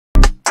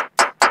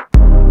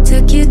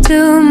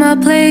to my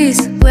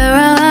place where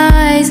our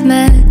eyes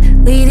met,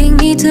 leading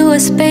me to a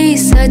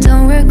space I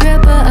don't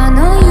regret, but I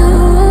know you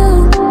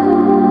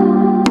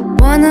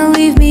wanna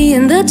leave me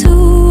in the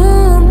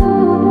tomb.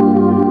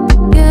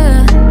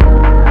 Yeah,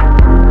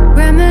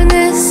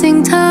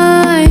 reminiscing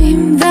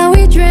time that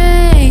we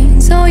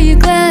drank, saw you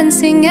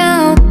glancing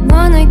out,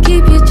 wanna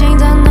keep you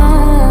chained. I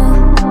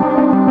know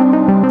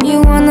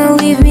you wanna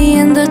leave me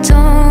in the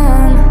tomb.